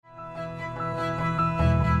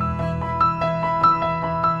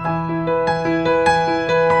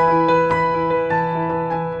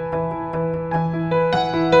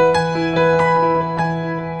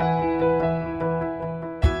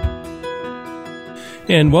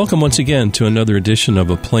And welcome once again to another edition of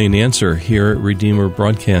A Plain Answer here at Redeemer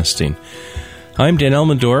Broadcasting. I'm Dan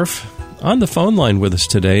Elmendorf. On the phone line with us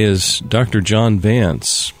today is Dr. John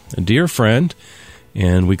Vance, a dear friend,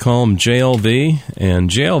 and we call him JLV. And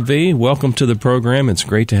JLV, welcome to the program. It's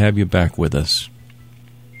great to have you back with us.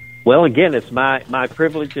 Well, again, it's my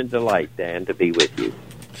privilege and delight, Dan, to be with you.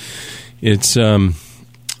 It's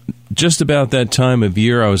just about that time of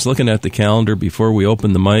year. I was looking at the calendar before we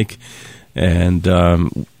opened the mic, and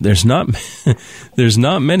there's not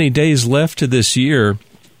many days left to this year.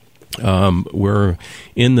 We're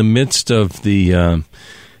in the midst of the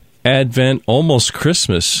Advent, almost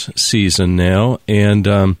Christmas season now, and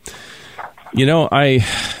I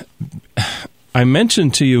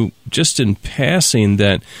mentioned to you just in passing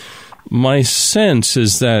that my sense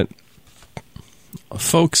is that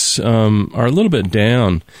folks are a little bit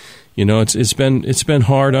down. You know, it's been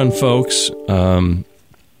hard on folks.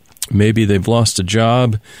 Maybe they've lost a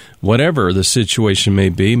job, whatever the situation may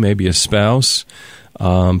be, maybe a spouse.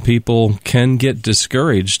 People can get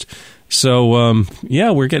discouraged. So,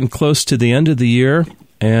 we're getting close to the end of the year.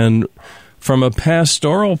 And from a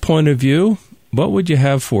pastoral point of view, what would you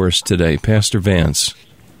have for us today, Pastor Vance?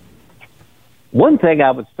 One thing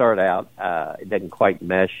I would start out, it doesn't quite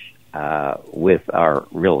mesh with our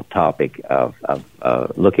real topic of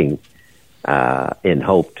looking in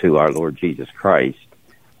hope to our Lord Jesus Christ.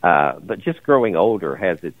 But just growing older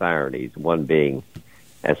has its ironies, one being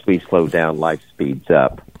as we slow down, life speeds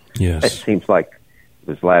up. Yes. It seems like it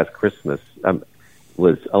was last Christmas,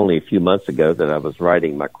 was only a few months ago that I was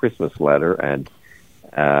writing my Christmas letter, and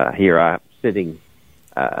here I'm sitting,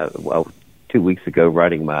 2 weeks ago,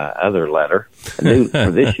 writing my other letter new for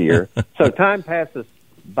this year. So time passes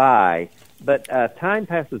by, but time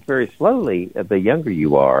passes very slowly the younger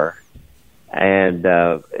you are, and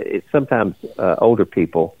it's sometimes older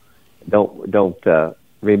people don't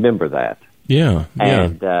remember that. Yeah.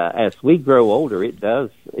 And as we grow older, it does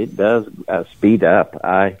speed up.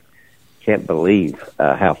 I can't believe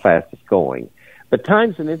how fast it's going. But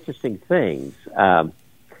time's an interesting thing.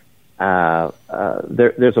 There's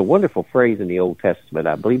a wonderful phrase in the Old Testament,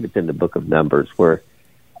 I believe it's in the book of Numbers, where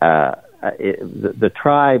the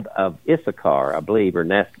tribe of Issachar, I believe, or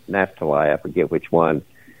Naphtali, I forget which one,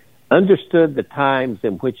 understood the times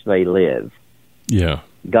in which they live. Yeah.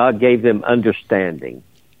 God gave them understanding.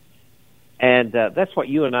 And that's what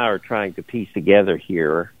you and I are trying to piece together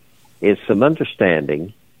here, is some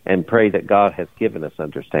understanding, and pray that God has given us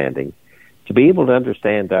understanding to be able to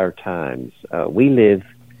understand our times. We live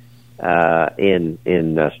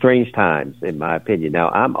in strange times, in my opinion. Now,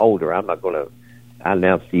 I'm older. I'm not going to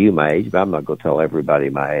announce to you my age, but I'm not going to tell everybody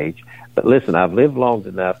my age. But listen, I've lived long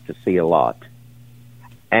enough to see a lot.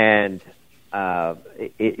 And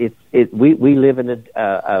we live in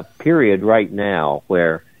a period right now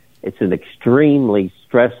where it's an extremely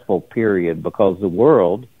stressful period because the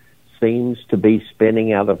world seems to be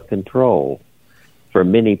spinning out of control for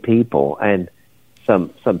many people, and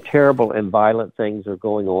some terrible and violent things are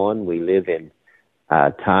going on. We live in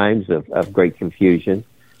times of great confusion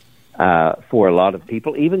for a lot of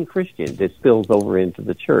people, even Christians. It spills over into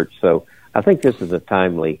the church. So I think this is a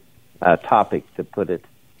timely topic, to put it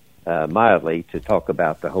mildly, to talk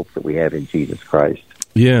about the hope that we have in Jesus Christ.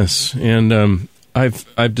 Yes, and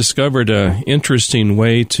I've discovered an interesting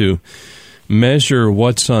way to measure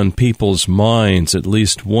what's on people's minds, at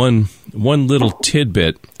least one little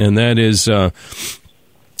tidbit, and that is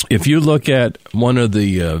if you look at one of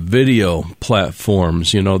the video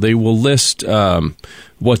platforms, they will list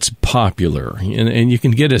what's popular, and you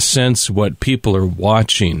can get a sense what people are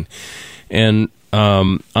watching. And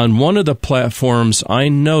on one of the platforms, I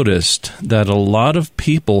noticed that a lot of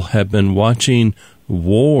people have been watching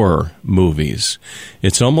war movies.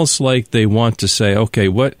 It's almost like they want to say, okay,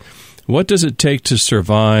 what does it take to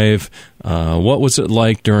survive? What was it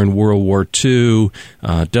like during World War II?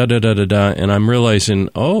 And I'm realizing,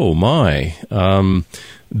 oh my,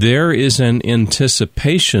 there is an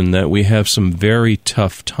anticipation that we have some very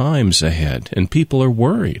tough times ahead, and people are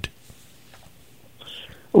worried.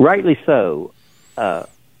 Rightly so,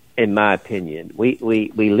 in my opinion.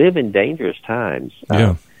 We live in dangerous times.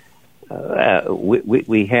 Yeah.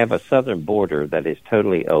 We have a southern border that is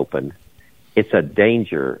totally open. It's a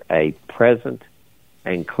danger, a present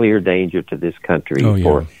and clear danger to this country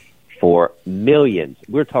for millions.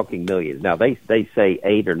 We're talking millions. Now, they say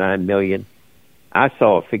 8 or 9 million. I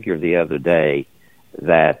saw a figure the other day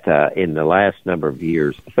that in the last number of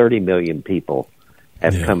years, 30 million people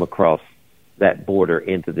have come across that border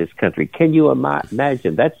into this country. Can you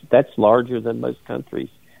imagine? That's larger than most countries.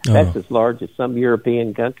 That's as large as some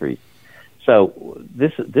European countries. So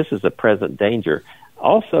this is a present danger.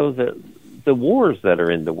 also the wars that are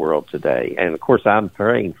in the world today. And, of course, I'm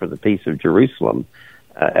praying for the peace of Jerusalem,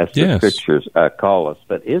 as the Scriptures call us.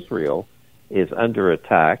 But Israel is under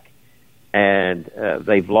attack, and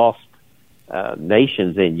they've lost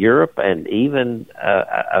nations in Europe and even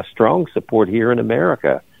a strong support here in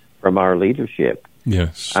America from our leadership.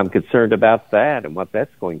 Yes. I'm concerned about that and what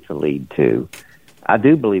that's going to lead to. I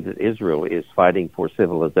do believe that Israel is fighting for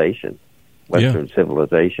civilization, Western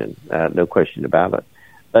civilization, no question about it.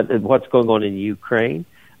 But what's going on in Ukraine?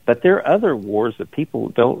 But there are other wars that people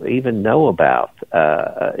don't even know about.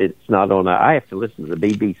 It's not on. I have to listen to the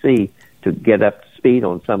BBC to get up to speed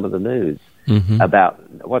on some of the news about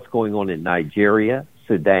what's going on in Nigeria,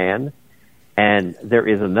 Sudan, and there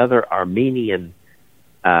is another Armenian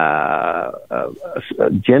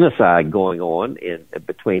genocide going on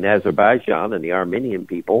between Azerbaijan and the Armenian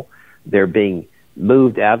people. They're being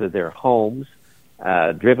moved out of their homes,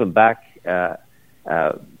 driven back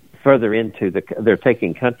further into they're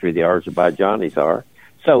taking country, the Azerbaijanis are.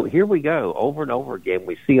 So here we go, over and over again.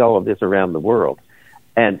 We see all of this around the world.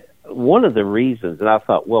 And one of the reasons, and I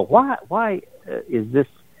thought, well, why is this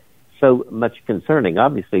so much concerning?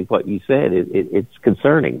 Obviously, what you said, it's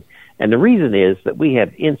concerning. And the reason is that we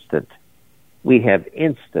have instant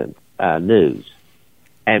news,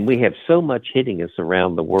 and we have so much hitting us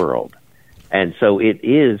around the world. And so it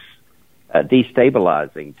is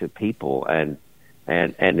destabilizing to people, and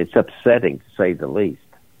it's upsetting, to say the least.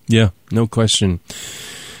 Yeah, no question.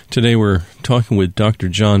 Today we're talking with Dr.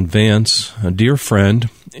 John Vance, a dear friend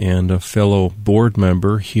and a fellow board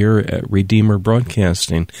member here at Redeemer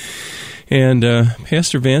Broadcasting. And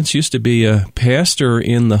Pastor Vance used to be a pastor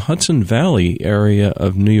in the Hudson Valley area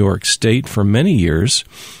of New York State for many years,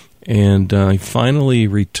 and he finally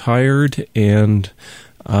retired and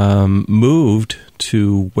moved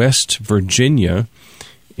to West Virginia.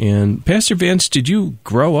 And Pastor Vance, did you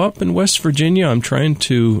grow up in West Virginia? I'm trying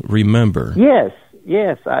to remember.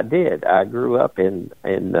 Yes, I did. I grew up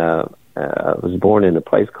I was born in a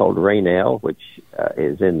place called Raynell, which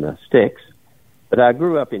is in the sticks. But I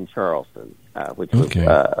grew up in Charleston, which was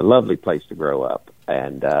a lovely place to grow up,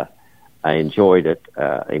 and I enjoyed it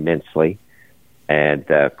immensely. And,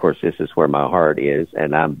 of course, this is where my heart is,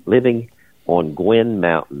 and I'm living on Gwynn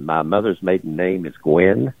Mountain. My mother's maiden name is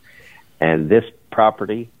Gwynn, and this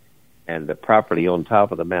property and the property on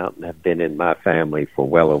top of the mountain have been in my family for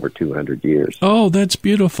well over 200 years. Oh, that's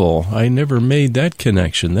beautiful. I never made that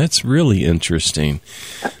connection. That's really interesting.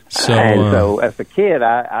 So as a kid,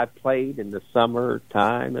 I played in the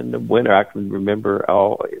summertime and the winter. I can remember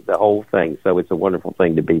the whole thing. So it's a wonderful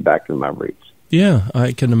thing to be back in my roots. Yeah,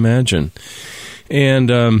 I can imagine.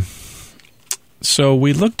 And so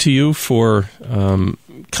we look to you for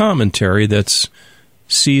commentary that's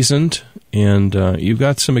seasoned, and you've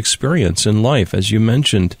got some experience in life, as you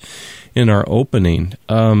mentioned in our opening.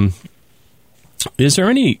 Is there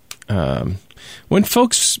any, when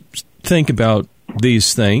folks think about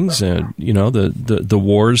these things, the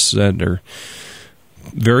wars that are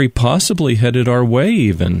very possibly headed our way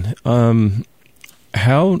even,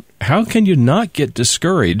 how can you not get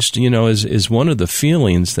discouraged, is one of the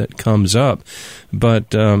feelings that comes up.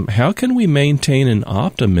 But how can we maintain an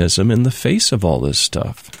optimism in the face of all this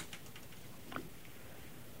stuff?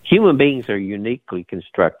 Human beings are uniquely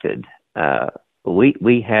constructed.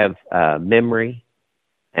 We have memory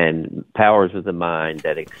and powers of the mind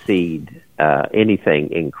that exceed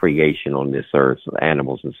anything in creation on this earth,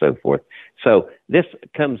 animals and so forth. So this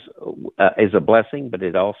comes as a blessing, but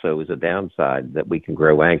it also is a downside that we can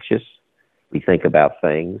grow anxious. We think about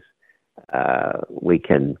things. We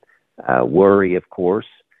can worry, of course,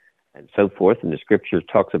 and so forth. And the Scripture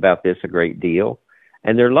talks about this a great deal.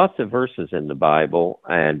 And there are lots of verses in the Bible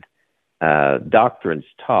and doctrines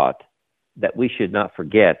taught that we should not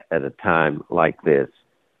forget at a time like this.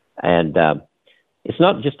 And it's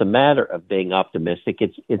not just a matter of being optimistic.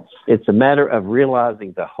 It's a matter of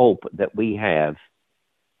realizing the hope that we have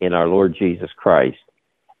in our Lord Jesus Christ.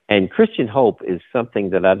 And Christian hope is something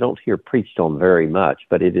that I don't hear preached on very much,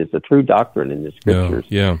 but it is a true doctrine in the Scriptures.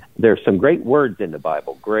 Yeah. There's some great words in the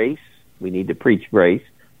Bible. Grace, we need to preach grace.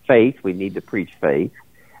 Faith, we need to preach faith.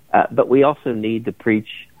 But we also need to preach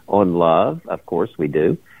on love. Of course we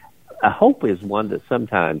do. Hope is one that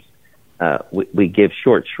sometimes we give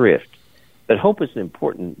short shrift. But hope is an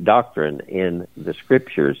important doctrine in the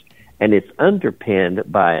Scriptures, and it's underpinned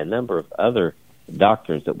by a number of other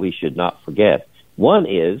doctrines that we should not forget. One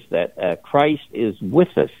is that Christ is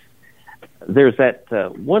with us. There's that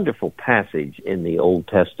wonderful passage in the Old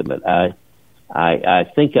Testament. I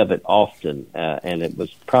think of it often, and it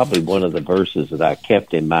was probably one of the verses that I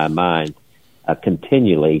kept in my mind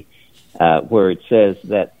continually. where it says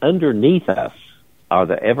that underneath us are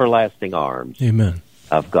the everlasting arms Amen.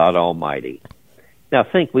 of God Almighty. Now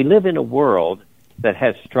think, we live in a world that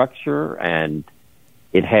has structure and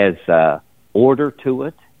it has order to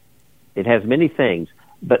it. It has many things.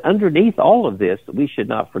 But underneath all of this, we should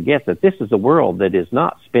not forget that this is a world that is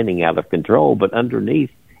not spinning out of control, but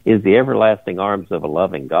underneath is the everlasting arms of a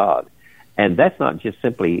loving God. And that's not just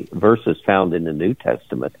simply verses found in the New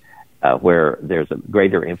Testament, where there's a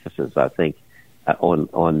greater emphasis, I think,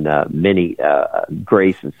 on many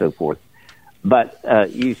grace and so forth. But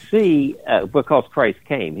you see, because Christ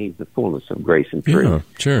came, he's the fullness of grace and truth. Yeah,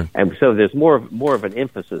 sure. And so there's more of an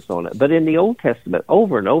emphasis on it. But in the Old Testament,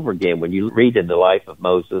 over and over again, when you read in the life of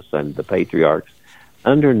Moses and the patriarchs,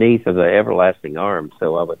 underneath are the everlasting arms.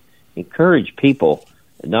 So I would encourage people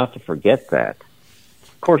not to forget that.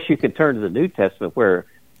 Of course, you can turn to the New Testament where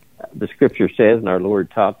the Scripture says, and our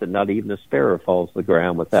Lord taught, that not even a sparrow falls to the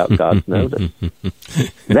ground without God's notice.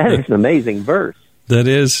 That is an amazing verse. That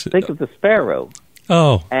is. Think of the sparrow.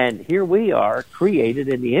 Oh. And here we are, created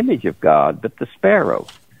in the image of God, but the sparrow.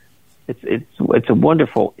 It's a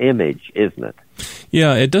wonderful image, isn't it?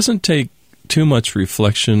 Yeah, it doesn't take too much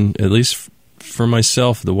reflection, at least for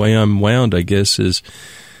myself. The way I'm wound, I guess, is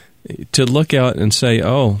to look out and say,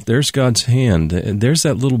 oh, there's God's hand. There's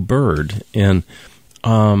that little bird. And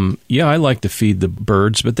yeah, I like to feed the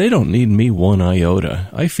birds, but they don't need me one iota.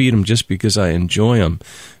 I feed them just because I enjoy them.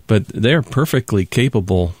 But they're perfectly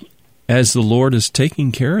capable as the Lord is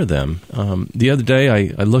taking care of them. The other day,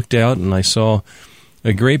 I looked out and I saw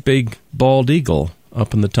a great big bald eagle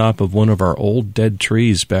up in the top of one of our old dead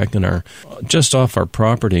trees back in just off our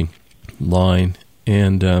property line.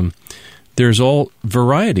 And there's all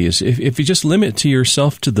varieties. If you just limit to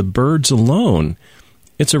yourself to the birds alone,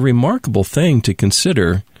 it's a remarkable thing to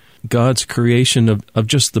consider God's creation of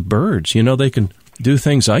just the birds. You know, they can do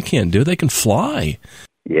things I can't do. They can fly.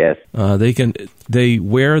 Yes. They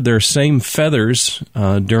wear their same feathers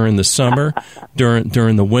during the summer,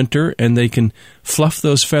 during the winter, and they can fluff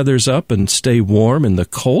those feathers up and stay warm in the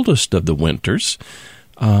coldest of the winters.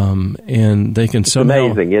 And they can somehow.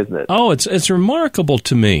 It's amazing, isn't it? Oh, it's remarkable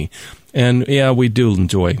to me. And yeah, we do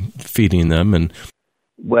enjoy feeding them. And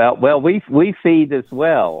well, we feed as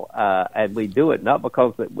well, and we do it not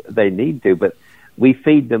because they need to, but we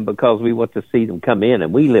feed them because we want to see them come in,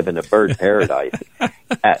 and we live in a bird paradise.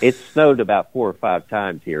 It's snowed about 4 or 5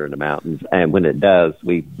 times here in the mountains, and when it does,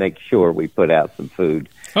 we make sure we put out some food.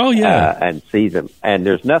 Oh, yeah. And see them. And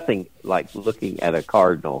there's nothing like looking at a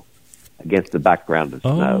cardinal against the background of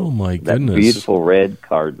snow. Oh, my goodness. That beautiful red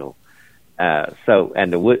cardinal. And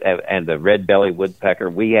the red-bellied woodpecker,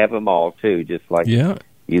 we have them all, too, just like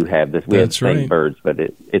you have this. We have the same birds, but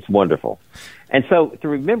it's wonderful. And so to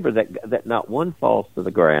remember that not one falls to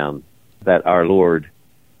the ground, that our Lord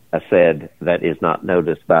said that is not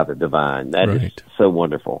noticed by the divine. That is so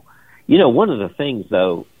wonderful. You know, one of the things,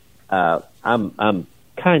 though, I'm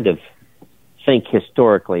kind of think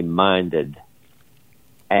historically minded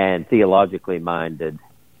and theologically minded.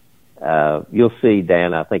 You'll see,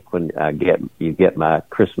 Dan, I think when you get my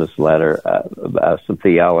Christmas letter, some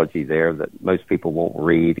theology there that most people won't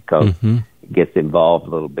read because it gets involved a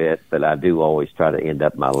little bit, but I do always try to end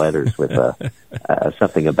up my letters with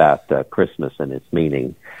something about Christmas and its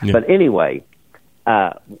meaning. Yeah. But anyway,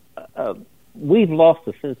 we've lost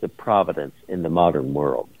a sense of providence in the modern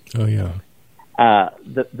world. Oh, yeah.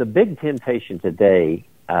 The big temptation today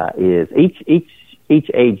is each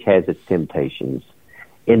age has its temptations.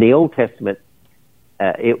 In the Old Testament,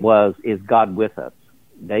 it was, is God with us?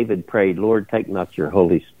 David prayed, Lord, take not your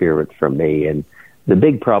Holy Spirit from me. And the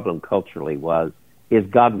big problem culturally was, is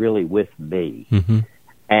God really with me? Mm-hmm.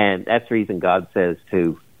 And that's the reason God says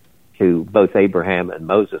to both Abraham and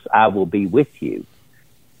Moses, I will be with you.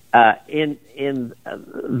 In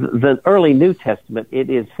the early New Testament,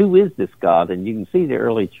 it is, who is this God? And you can see the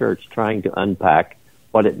early church trying to unpack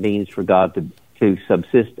what it means for God to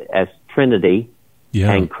subsist as Trinity,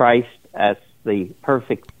 and Christ as the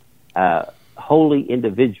perfect, holy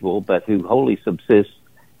individual, but who wholly subsists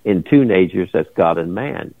in two natures, as God and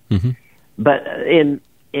man. Mm-hmm. But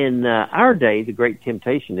in our day, the great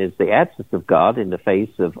temptation is the absence of God in the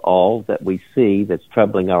face of all that we see that's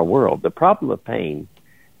troubling our world. The problem of pain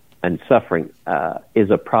and suffering is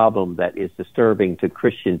a problem that is disturbing to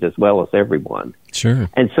Christians as well as everyone. Sure.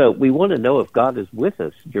 And so we want to know if God is with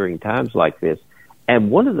us during times like this. And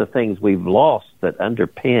one of the things we've lost that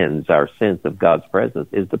underpins our sense of God's presence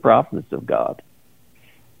is the providence of God.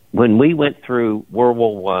 When we went through World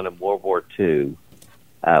War I and World War II,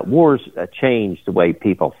 wars changed the way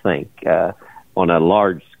people think on a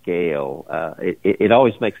large scale, it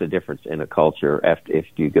always makes a difference in a culture if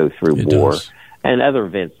you go through It war does. and other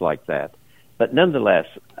events like that. But nonetheless,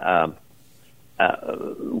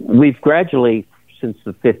 we've gradually, since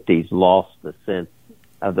the 50s, lost the sense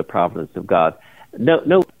of the providence of God.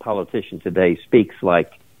 No politician today speaks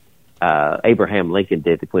like Abraham Lincoln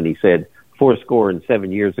did when he said,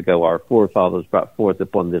 77 years ago, our forefathers brought forth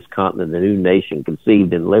upon this continent a new nation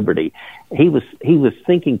conceived in liberty. He was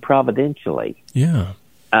thinking providentially. Yeah.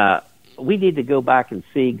 We need to go back and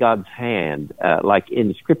see God's hand, like in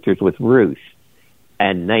the scriptures with Ruth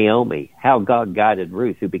and Naomi, how God guided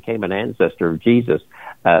Ruth, who became an ancestor of Jesus,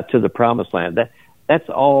 to the promised land. That's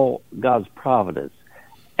all God's providence.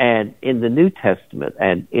 And in the New Testament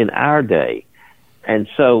and in our day, and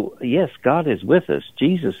so, yes, God is with us.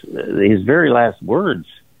 Jesus, his very last words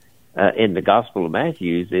in the Gospel of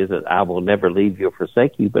Matthew is that I will never leave you or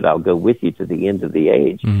forsake you, but I'll go with you to the end of the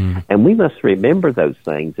age. Mm-hmm. And we must remember those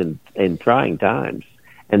things in trying times.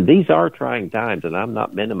 And these are trying times, and I'm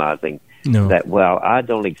not minimizing that, well, I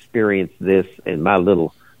don't experience this in my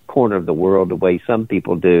little corner of the world the way some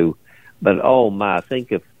people do. But, oh, my,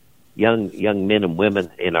 think of young men and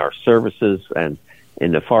women in our services and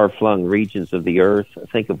in the far-flung regions of the earth.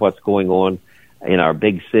 Think of what's going on in our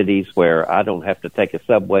big cities where I don't have to take a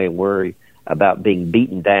subway and worry about being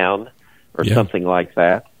beaten down or something like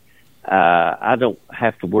that. I don't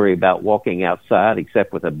have to worry about walking outside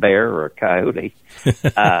except with a bear or a coyote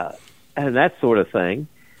and that sort of thing.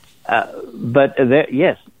 But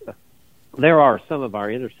there are some of our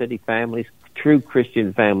inner-city families, true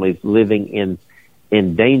Christian families, living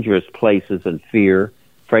in dangerous places and fear,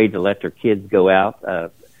 afraid to let their kids go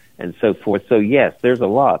out, and so forth. So, yes, there's a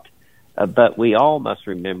lot. But we all must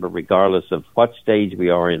remember, regardless of what stage we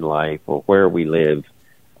are in life or where we live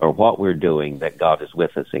or what we're doing, that God is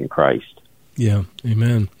with us in Christ. Yeah,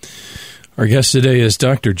 amen. Our guest today is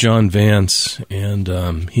Dr. John Vance,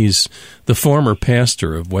 and he's the former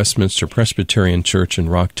pastor of Westminster Presbyterian Church in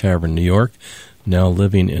Rock Tavern, New York, now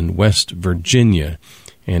living in West Virginia.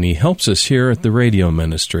 And he helps us here at the radio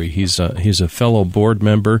ministry. He's a fellow board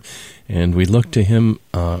member, and we look to him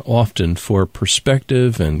often for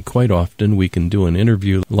perspective, and quite often we can do an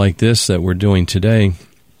interview like this that we're doing today.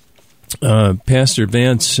 Pastor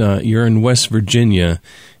Vance, you're in West Virginia,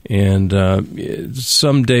 and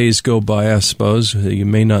some days go by, I suppose. You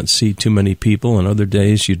may not see too many people, and other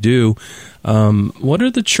days you do. What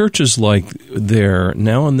are the churches like there?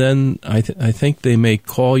 Now and then, I think they may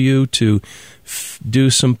call you to do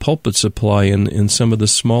some pulpit supply in some of the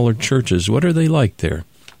smaller churches. What are they like there?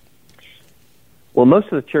 Well, most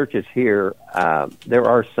of the churches here, there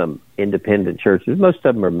are some independent churches. Most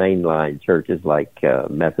of them are mainline churches like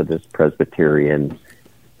Methodist, Presbyterian,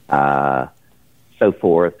 so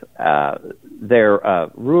forth. They're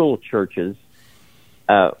rural churches.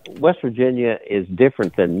 West Virginia is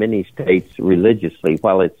different than many states religiously.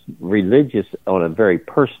 While it's religious on a very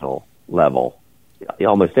personal level,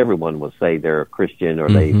 almost everyone will say they're a Christian or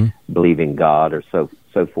they believe in God or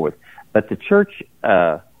so forth. But the church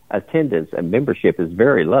attendance and membership is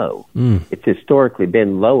very low. It's historically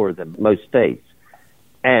been lower than most states.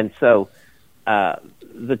 And so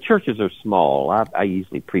the churches are small. I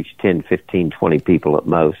usually preach 10, 15, 20 people at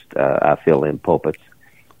most, I feel, in pulpits.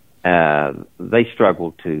 They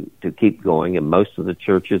struggle to keep going, and most of the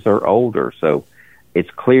churches are older. So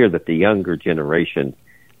it's clear that the younger generation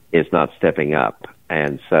is not stepping up.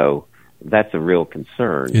 And so that's a real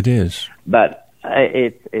concern. It is. But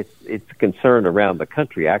it's a concern around the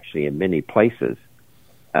country, actually, in many places.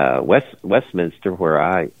 Westminster, where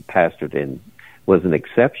I pastored in, was an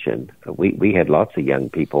exception. We had lots of young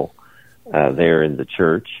people there in the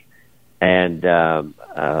church. And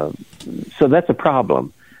so that's a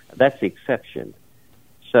problem. That's the exception.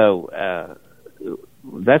 So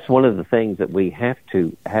that's one of the things that we have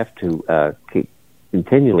to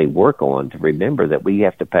continually work on, to remember that we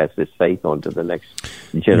have to pass this faith on to the next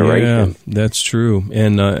generation. Yeah, that's true.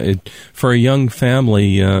 And for a young family,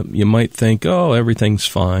 you might think, oh, everything's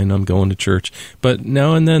fine, I'm going to church. But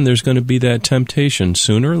now and then there's going to be that temptation.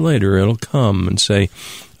 Sooner or later it'll come and say,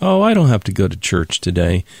 oh, I don't have to go to church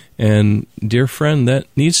today. And, dear friend, that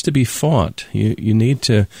needs to be fought. You need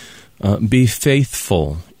to be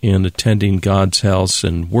faithful in attending God's house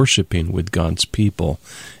and worshiping with God's people.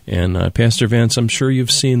 And Pastor Vance, I'm sure you've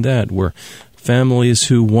seen that, where families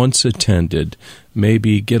who once attended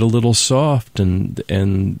maybe get a little soft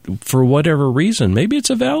and for whatever reason, maybe it's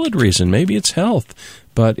a valid reason, maybe it's health,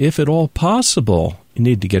 but if at all possible, you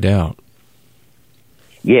need to get out.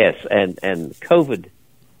 Yes, and COVID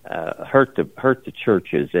hurt the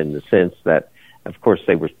churches in the sense that Of course,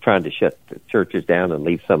 they were trying to shut the churches down and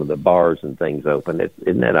leave some of the bars and things open.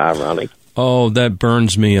 Isn't that ironic? Oh, that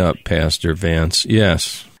burns me up, Pastor Vance.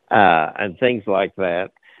 Yes. And things like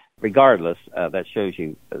that. Regardless, that shows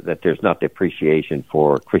you that there's not the appreciation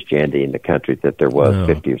for Christianity in the country that there was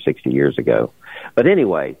 50 or 60 years ago. But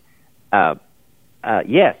anyway,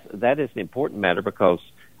 yes, that is an important matter because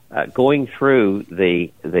going through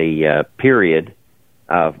the period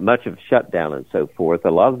of much of shutdown and so forth,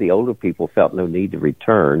 a lot of the older people felt no need to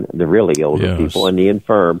return, the really older people, and the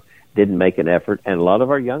infirm didn't make an effort. And a lot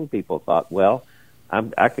of our young people thought, well,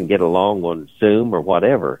 I can get along on Zoom or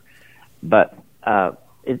whatever, but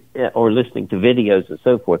or listening to videos and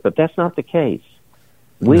so forth, but that's not the case.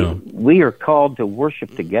 We are called to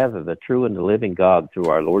worship together the true and the living God through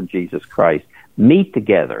our Lord Jesus Christ. Meet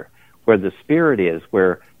together where the Spirit is,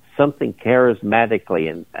 where something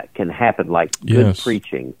charismatically and can happen, like good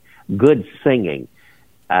preaching, good singing,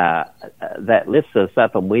 that lifts us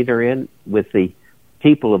up, and we are in with the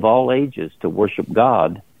people of all ages to worship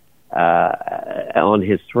God on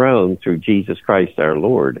His throne through Jesus Christ our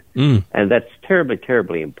Lord. And that's terribly,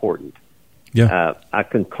 terribly important. Yeah. I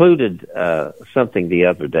concluded something the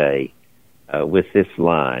other day with this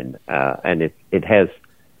line, and it has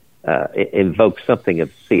it invokes something that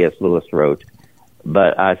C.S. Lewis wrote.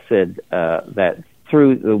 But I said that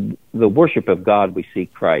through the worship of God we see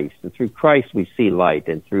Christ, and through Christ we see light,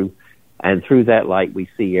 and through that light we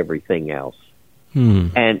see everything else.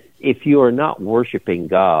 And if you are not worshiping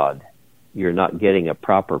God, you're not getting a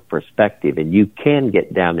proper perspective, and you can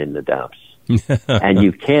get down in the dumps. And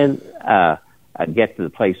you can get to the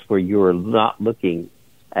place where you are not looking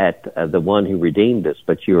at the one who redeemed us,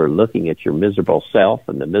 but you are looking at your miserable self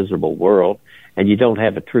and the miserable world, and you don't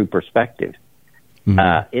have a true perspective.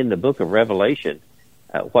 In the book of Revelation,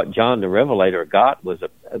 what John the Revelator got was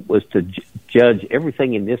to judge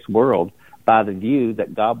everything in this world by the view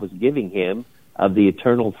that God was giving him of the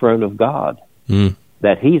eternal throne of God,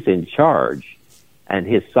 that He's in charge, and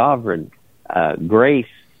His sovereign grace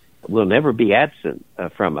will never be absent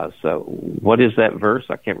from us. So what is that verse?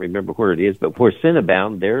 I can't remember where it is, but where sin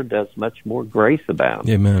abound, there does much more grace abound.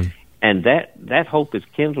 Amen. And that hope is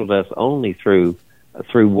kindled us only through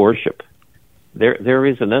worship. There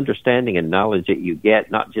is an understanding and knowledge that you get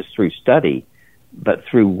not just through study, but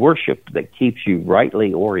through worship that keeps you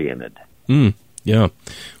rightly oriented. Yeah,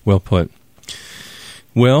 well put.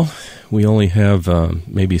 Well, we only have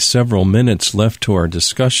maybe several minutes left to our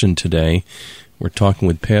discussion today. We're talking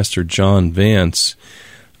with Pastor John Vance.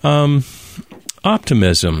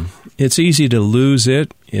 Optimism. It's easy to lose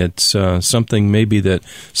it. It's something maybe that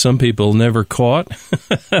some people never caught.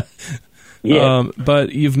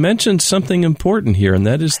 But you've mentioned something important here, and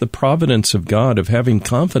that is the providence of God, of having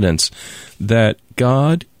confidence that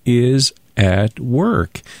God is at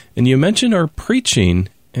work. And you mentioned our preaching,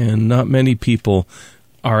 and not many people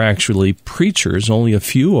are actually preachers, only a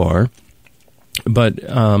few are. But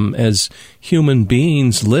as human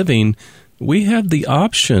beings living, we have the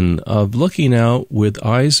option of looking out with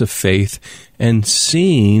eyes of faith and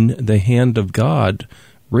seeing the hand of God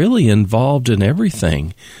really involved in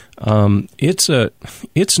everything.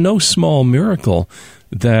 It's no small miracle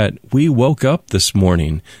that we woke up this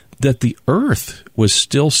morning, that the earth was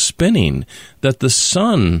still spinning, that the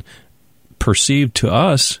sun, perceived to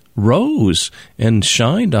us, rose and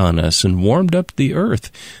shined on us and warmed up the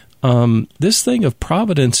earth. This thing of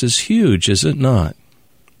providence is huge, is it not?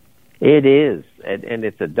 It is, and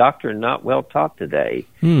it's a doctrine not well taught today,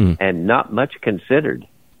 and not much considered.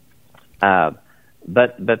 But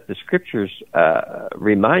the Scriptures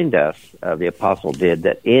remind us, the Apostle did,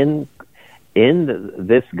 that in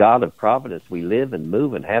this God of providence we live and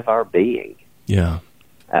move and have our being. Yeah.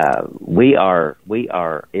 We are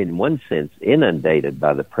in one sense inundated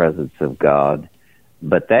by the presence of God,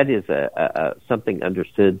 but that is something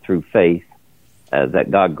understood through faith that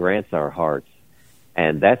God grants our hearts,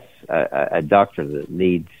 and that's a doctrine that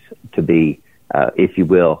needs to be, if you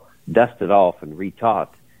will, dusted off and retaught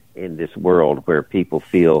in this world where people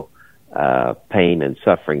feel pain and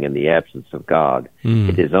suffering in the absence of God.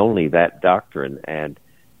 It is only that doctrine and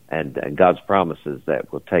God's promises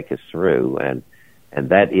that will take us through, and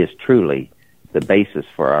that is truly the basis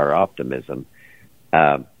for our optimism.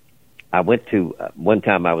 I went to, one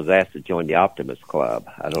time I was asked to join the Optimist Club.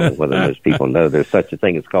 I don't know whether most people know there's such a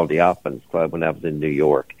thing as called the Optimist Club when I was in New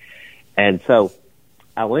York. And so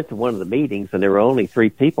I went to one of the meetings, and there were only 3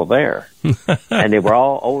 people there. And they were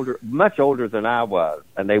all older, much older than I was,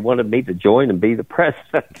 and they wanted me to join and be the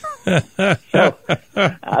president. So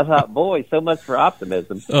I thought, boy, so much for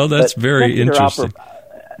optimism. Oh, that's very interesting.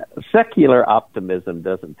 Secular optimism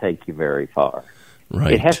doesn't take you very far.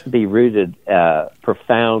 Right. It has to be rooted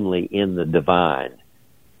profoundly in the divine.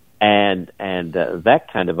 And that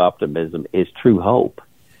kind of optimism is true hope.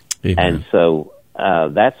 Amen. And so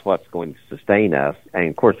that's what's going to sustain us. And,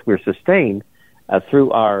 of course, we're sustained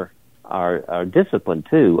through our discipline,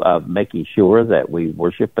 too, of making sure that we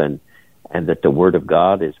worship and that the Word of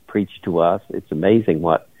God is preached to us. It's amazing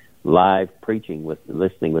what live preaching, with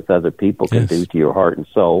listening with other people, can do to your heart and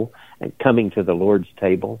soul, and coming to the Lord's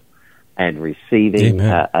table and receiving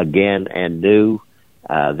again and new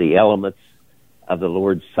the elements of the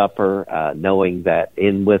Lord's Supper, knowing that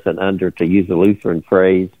in, with, and under, to use the Lutheran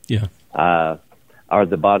phrase, are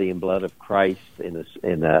the body and blood of Christ in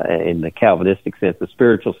the Calvinistic sense, the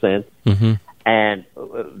spiritual sense, and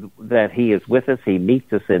that He is with us. He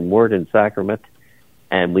meets us in word and sacrament,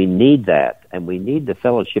 and we need that, and we need the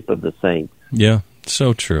fellowship of the saints. Yeah,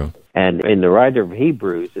 so true. And in the writer of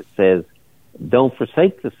Hebrews, it says, "Don't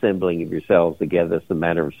forsake the assembling of yourselves together, as the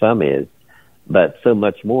manner of some is, but so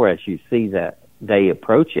much more as you see that day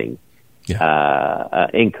approaching,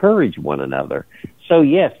 encourage one another." So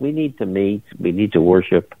yes, we need to meet, we need to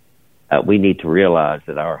worship, we need to realize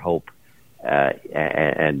that our hope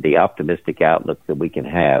and the optimistic outlook that we can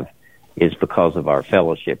have is because of our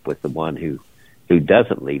fellowship with the one who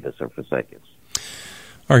doesn't leave us or forsake us.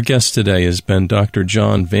 Our guest today has been Dr.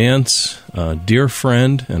 John Vance, a dear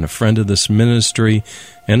friend and a friend of this ministry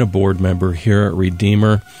and a board member here at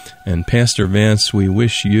Redeemer. And Pastor Vance, we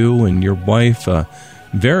wish you and your wife a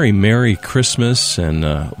very Merry Christmas and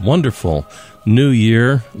a wonderful New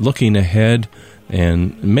Year, looking ahead.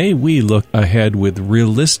 And may we look ahead with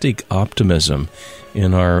realistic optimism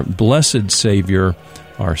in our blessed Savior,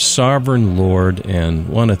 our sovereign Lord, and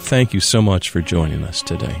want to thank you so much for joining us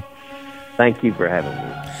today. Thank you for having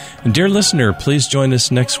me. And dear listener, please join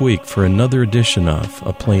us next week for another edition of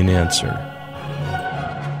A Plain Answer.